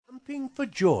leaping for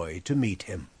joy to meet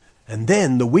him. And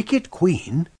then the wicked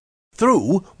queen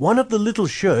threw one of the little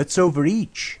shirts over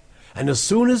each, and as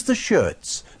soon as the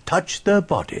shirts touched their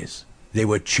bodies, they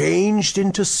were changed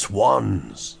into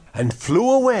swans and flew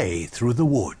away through the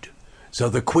wood. So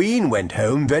the queen went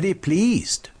home very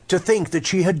pleased to think that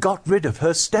she had got rid of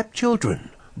her stepchildren.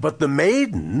 But the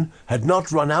maiden had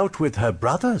not run out with her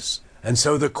brothers, and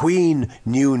so the queen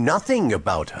knew nothing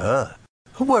about her.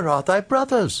 "Where are thy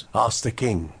brothers?" asked the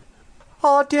king.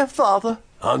 "Ah, dear father,"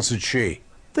 answered she,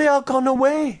 "they are gone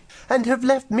away, and have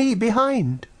left me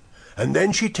behind." And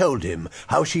then she told him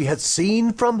how she had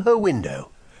seen from her window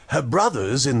her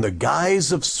brothers in the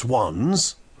guise of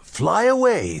swans fly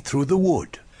away through the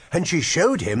wood, and she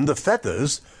showed him the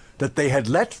feathers that they had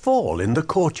let fall in the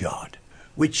courtyard,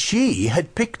 which she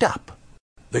had picked up.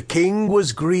 The king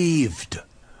was grieved,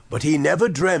 but he never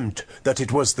dreamt that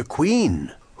it was the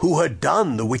queen who had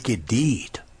done the wicked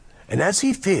deed. And as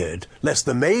he feared lest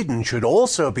the maiden should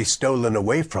also be stolen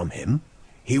away from him,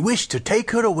 he wished to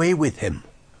take her away with him.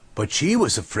 But she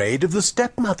was afraid of the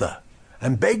stepmother,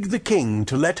 and begged the king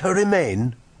to let her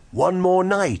remain one more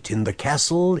night in the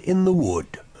castle in the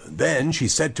wood. Then she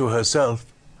said to herself,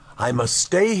 "I must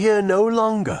stay here no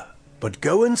longer, but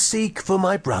go and seek for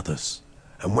my brothers."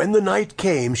 And when the night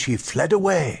came, she fled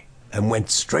away and went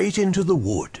straight into the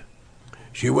wood.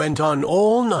 She went on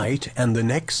all night and the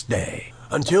next day,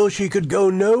 until she could go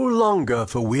no longer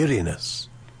for weariness.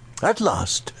 At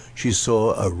last she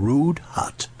saw a rude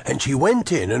hut, and she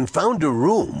went in and found a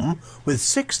room with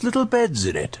 6 little beds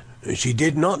in it. She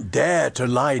did not dare to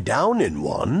lie down in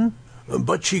one,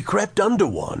 but she crept under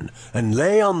one and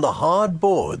lay on the hard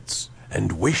boards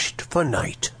and wished for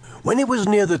night. When it was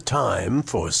near the time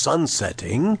for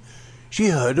sunsetting, she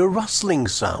heard a rustling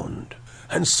sound,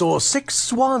 and saw 6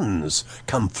 swans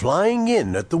come flying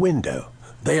in at the window.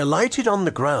 They alighted on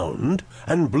the ground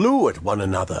and blew at one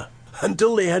another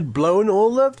until they had blown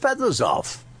all their feathers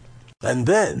off. And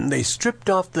then they stripped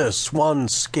off their swan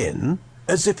skin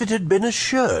as if it had been a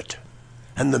shirt.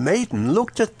 And the maiden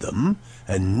looked at them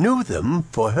and knew them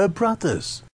for her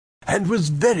brothers, and was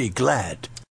very glad.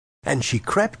 And she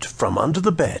crept from under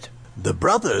the bed. The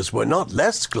brothers were not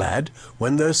less glad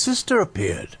when their sister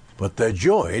appeared, but their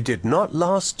joy did not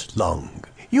last long.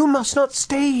 "You must not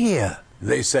stay here,"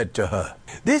 they said to her.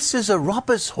 "This is a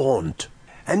robber's haunt,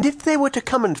 and if they were to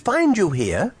come and find you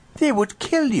here, they would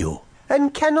kill you."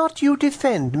 "And cannot you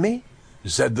defend me?"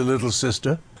 said the little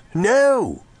sister.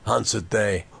 "No," answered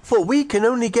they, "for we can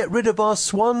only get rid of our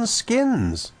swan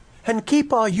skins, and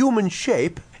keep our human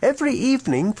shape every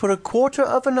evening for a quarter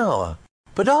of an hour.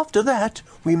 But after that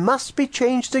we must be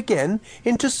changed again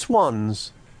into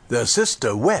swans." Their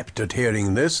sister wept at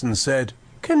hearing this, and said,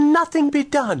 "Can nothing be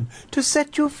done to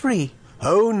set you free?"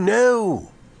 "Oh,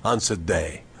 no," answered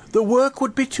they. "The work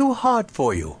would be too hard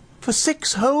for you. For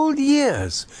 6 whole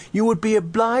years you would be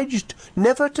obliged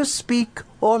never to speak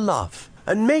or laugh,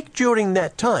 and make during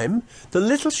that time the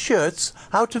little shirts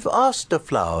out of aster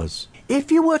flowers.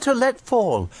 If you were to let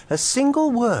fall a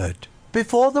single word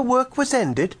before the work was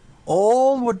ended,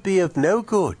 all would be of no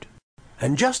good."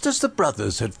 And just as the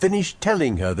brothers had finished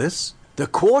telling her this, the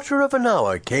quarter of an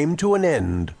hour came to an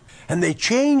end, and they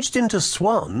changed into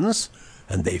swans,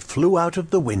 and they flew out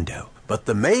of the window. But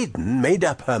the maiden made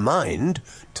up her mind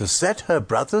to set her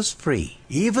brothers free,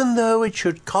 even though it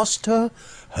should cost her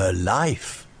her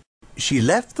life. She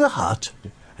left the hut,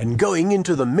 and going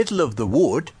into the middle of the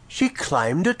wood, she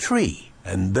climbed a tree,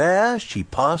 and there she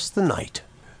passed the night.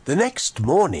 The next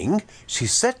morning she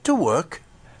set to work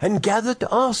and gathered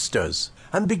asters,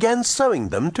 and began sewing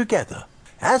them together.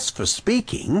 As for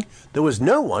speaking, there was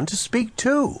no one to speak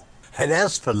to, and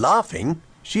as for laughing,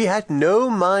 she had no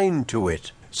mind to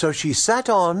it. So she sat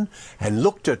on and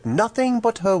looked at nothing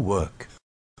but her work.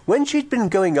 When she'd been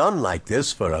going on like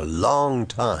this for a long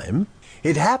time,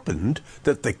 it happened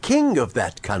that the king of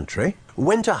that country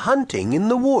went a-hunting in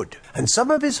the wood, and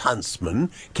some of his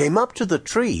huntsmen came up to the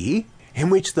tree in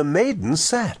which the maiden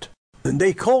sat. And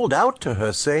they called out to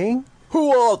her, saying,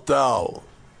 "Who art thou?"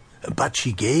 But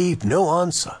she gave no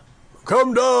answer.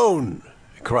 "Come down,"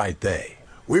 cried they.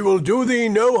 "We will do thee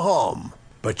no harm."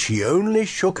 But she only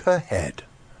shook her head.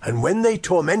 And when they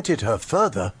tormented her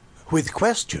further with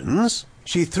questions,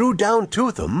 she threw down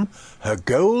to them her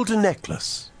gold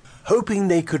necklace, hoping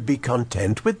they could be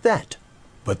content with that.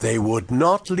 But they would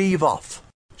not leave off.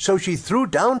 So she threw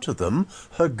down to them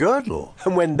her girdle,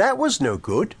 and when that was no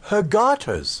good, her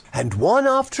garters, and one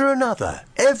after another,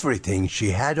 everything she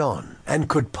had on, and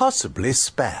could possibly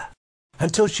spare,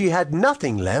 until she had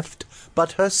nothing left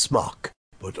but her smock.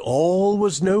 But all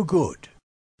was no good.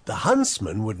 The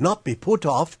huntsman would not be put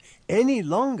off any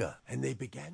longer, and they began